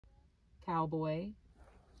cowboy,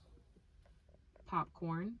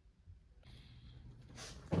 popcorn.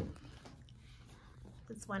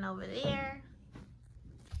 This one over there.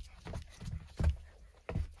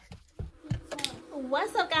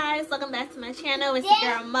 What's up, guys? Welcome back to my channel. It's your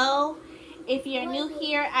girl Mo. If you're new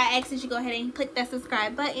here, I ask that you go ahead and click that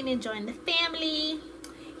subscribe button and join the family.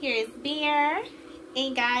 Here is Bear.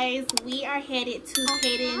 And guys, we are headed to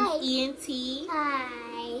Caden's ENT. Hi.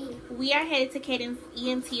 We are headed to Caden's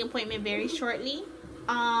ENT appointment very shortly.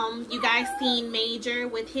 You guys seen Major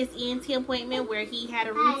with his ENT appointment where he had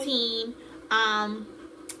a routine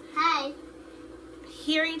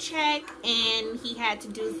hearing check, and he had to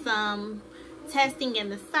do some testing in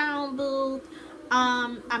the sound booth.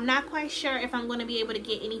 I'm not quite sure if I'm going to be able to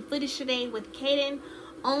get any footage today with Caden,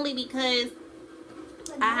 only because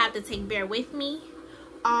I have to take Bear with me.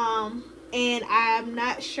 And I'm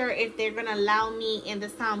not sure if they're going to allow me in the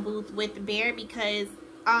sound booth with Bear because,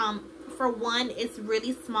 for one, it's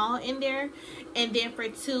really small in there, and then for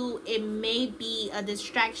two, it may be a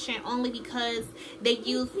distraction only because they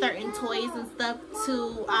use certain toys and stuff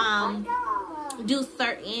to do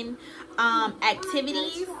certain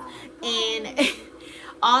activities. And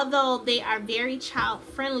although they are very child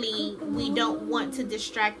friendly, we don't want to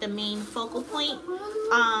distract the main focal point,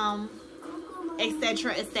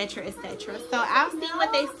 etc, etc, etc. So I'll see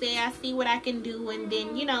what they say, I'll see what I can do, and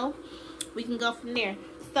then, you know, we can go from there.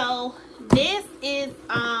 So this is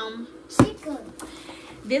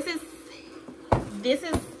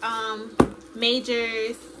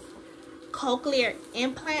Major's cochlear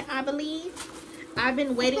implant, I believe. I've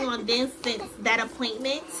been waiting on this since that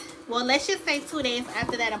appointment. Well, let's just say 2 days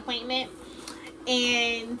after that appointment.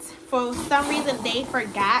 And for some reason they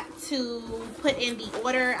forgot to put in the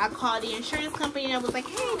order. I called the insurance company and I was like,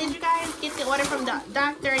 hey, did you guys get the order from the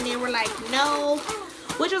doctor? And they were like, no,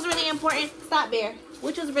 which was really important. Stop, Bear.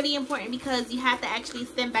 Which was really important because you have to actually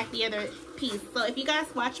send back the other piece. So if you guys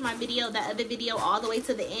watch my video, that other video all the way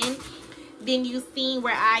to the end, then you've seen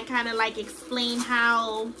where I kind of like explain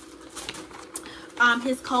how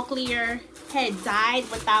his cochlear had died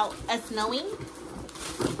without us knowing.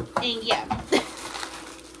 And yeah.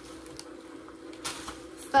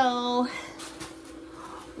 So,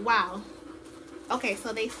 wow. Okay,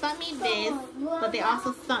 so they sent me this, but they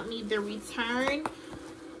also sent me the return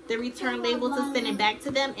label to send it back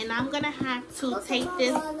to them. And I'm going to have to take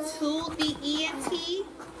this to the ENT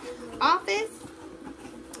office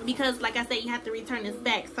because, like I said, you have to return this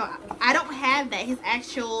back. So, I don't have that. His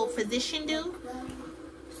actual physician do.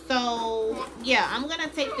 So, yeah, I'm going to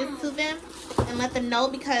take this to them and let them know,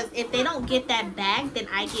 because if they don't get that back, then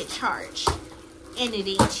I get charged. And it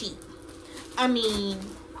ain't cheap. I mean,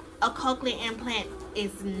 a cochlear implant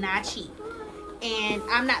is not cheap. And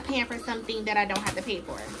I'm not paying for something that I don't have to pay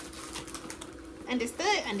for.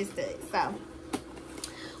 Understood? Understood. So,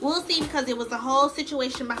 we'll see, because it was a whole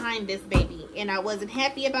situation behind this baby. And I wasn't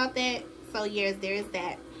happy about that. So, yes, there's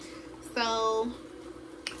that. So,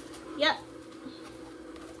 yep.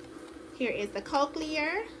 Here is the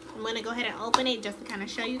cochlear. I'm going to go ahead and open it just to kind of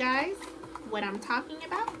show you guys what I'm talking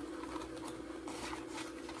about.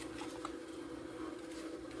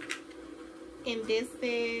 And this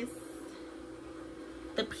is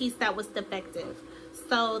the piece that was defective.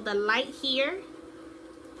 So the light here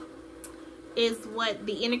is what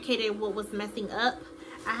the indicator what was messing up.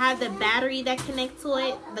 I have the battery that connects to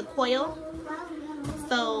it, the coil.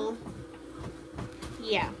 So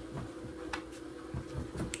yeah,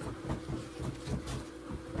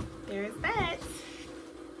 there's that.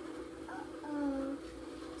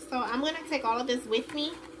 So I'm gonna take all of this with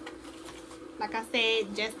me, like I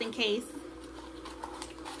said, just in case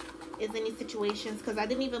is any situations, because I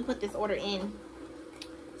didn't even put this order in.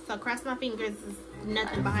 So cross my fingers, is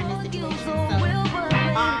nothing behind this situation. So we're gonna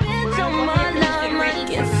go ahead and get ready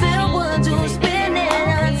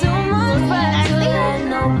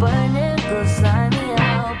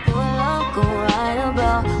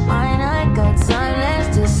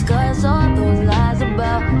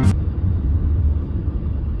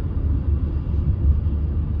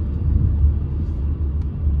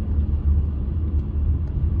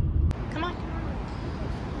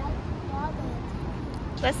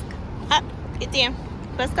Let's up, get down.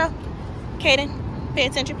 Let's go. Caden, pay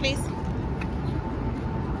attention, please.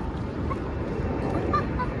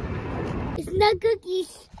 It's not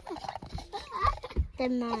cookies. They're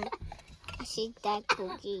not. I see that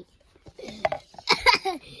cookie.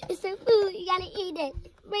 It's a food. You gotta eat it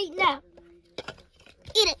right now.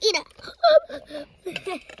 Eat it, eat it.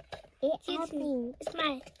 It's me. It's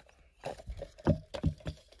mine.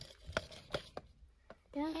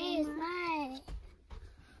 Hey, it's mine.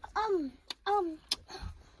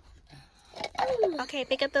 Okay,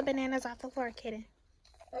 pick up the bananas off the floor, Kaden.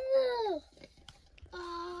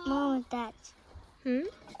 Mom, that.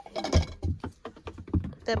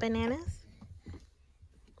 The bananas?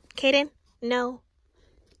 Kaden, no.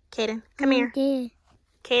 Kaden, come here. Okay.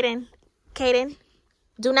 Kaden, Kaden,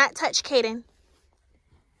 do not touch Kaden.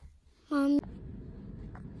 Mom.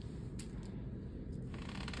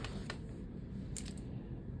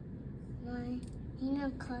 Mom, you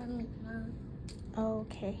not call me, Mom.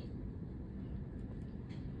 Okay.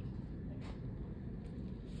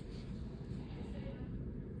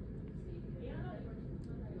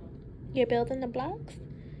 You're building the blocks?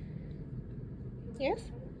 Yes?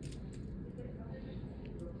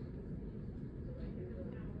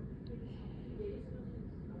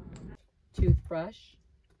 Toothbrush,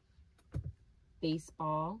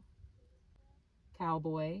 baseball,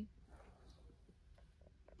 cowboy,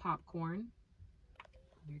 popcorn.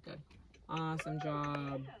 You're good. Awesome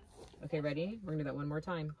job. Okay, ready? We're gonna do that one more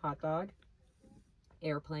time. Hot dog,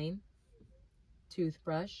 airplane,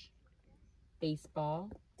 toothbrush, baseball,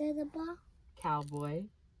 cowboy,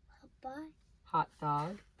 hot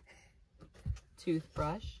dog,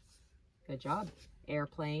 toothbrush. Good job.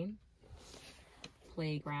 Airplane,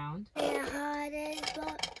 playground,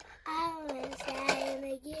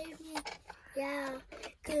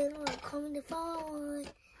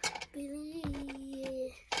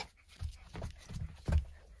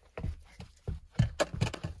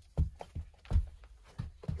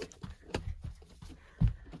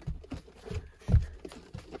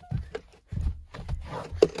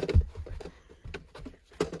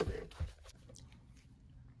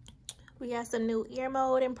 We got some new ear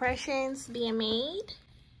mold impressions being made.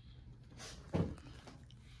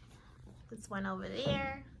 This one over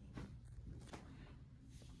there.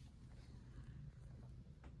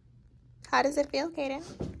 How does it feel, Kaden?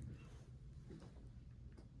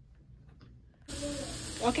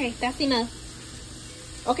 Okay, that's enough.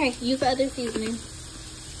 Okay, use the other seasoning.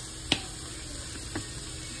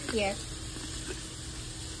 Yes.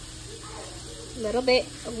 A little bit,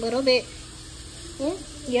 a little bit. Yeah?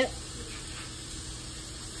 Yep.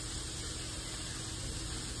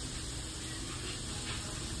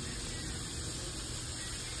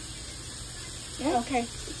 Yeah. Okay.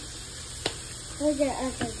 Where's the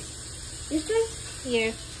other? This one?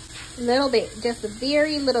 Yeah. Little bit, just a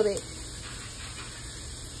very little bit.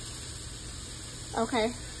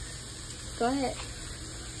 Okay. Go ahead.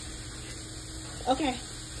 Okay.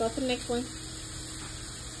 Go to the next one.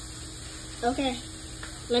 Okay.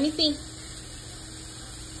 Let me see.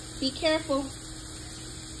 Be careful.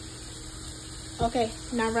 Okay.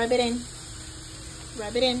 Now rub it in.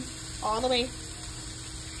 Rub it in. All the way.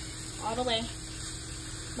 All the way.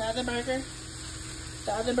 The other burger.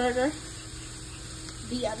 The other burger.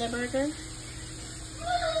 The other burger.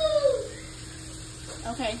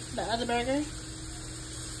 Okay, the other burger.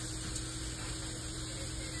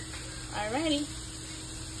 Alrighty.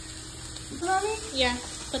 Mommy? Yeah,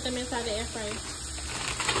 put them inside the air fryer.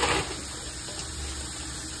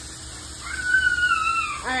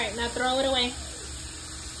 Alright, now throw it away.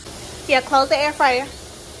 Yeah, close the air fryer.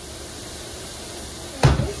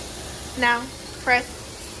 Now, press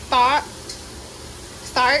start.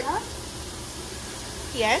 Start.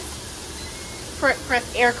 Yes.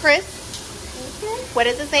 Press air crisp. What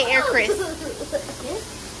does it say, air crisp?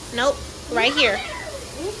 Nope. Right here.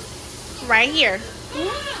 Right here.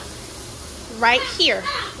 Right here.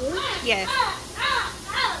 Yes.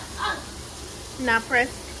 Now press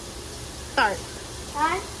start.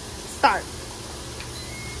 Start.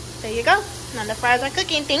 There you go. Now the fries are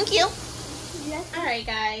cooking. Thank you. Alright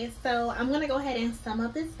guys, so I'm going to go ahead and sum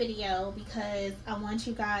up this video because I want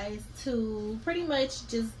you guys to pretty much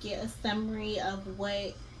just get a summary of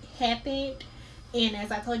what happened. And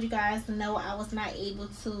as I told you guys, no, I was not able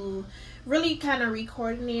to really kind of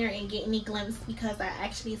record in there and get any glimpse because I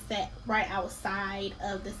actually sat right outside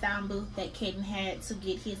of the sound booth that Kaden had to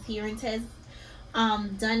get his hearing test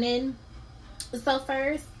done in. So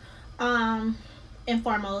first, and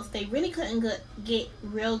foremost, they really couldn't get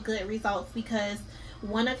real good results because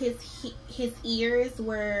one of his ears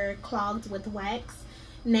were clogged with wax.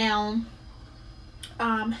 Now,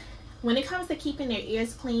 when it comes to keeping their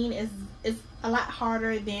ears clean, is a lot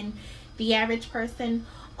harder than the average person,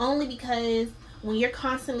 only because when you're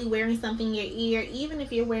constantly wearing something in your ear, even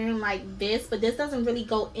if you're wearing like this, but this doesn't really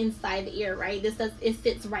go inside the ear, right? It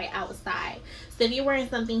sits right outside. So if you're wearing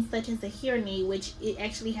something such as a hearing aid, which it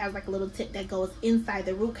actually has like a little tip that goes inside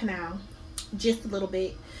the root canal, just a little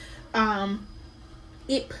bit,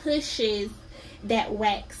 it pushes that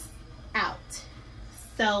wax out.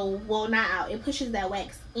 So, well, not out, it pushes that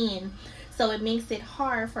wax in. so it makes it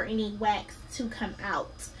hard for any wax to come out.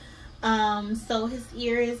 So his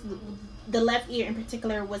ears, the left ear in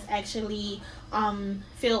particular, was actually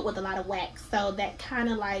filled with a lot of wax, so that kind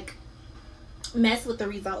of like messed with the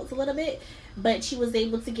results a little bit. But she was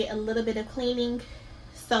able to get a little bit of cleaning,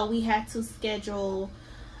 so we had to schedule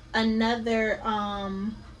another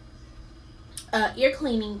ear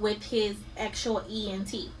cleaning with his actual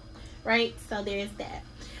ENT, right? So there's that.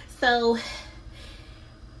 So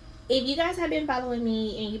if you guys have been following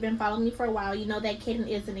me and you've been following me for a while, you know that Caden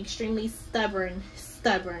is an extremely stubborn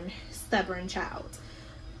child.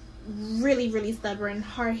 Really stubborn,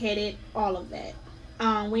 hard-headed, all of that.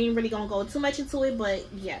 We ain't really gonna go too much into it, but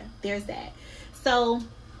yeah, there's that. So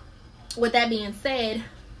with that being said,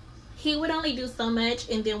 he would only do so much,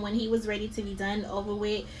 and then when he was ready to be done, over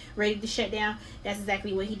with, ready to shut down, that's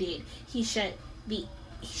exactly what he did. He shut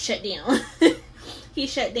down. He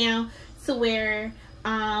shut down to where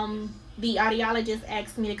the audiologist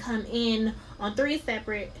asked me to come in on 3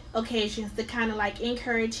 separate occasions to kind of like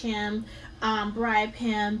encourage him, bribe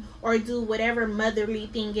him, or do whatever motherly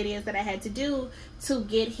thing it is that I had to do to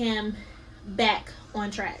get him back on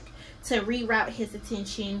track, to reroute his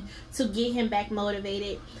attention, to get him back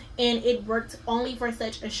motivated. And it worked only for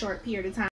such a short period of time.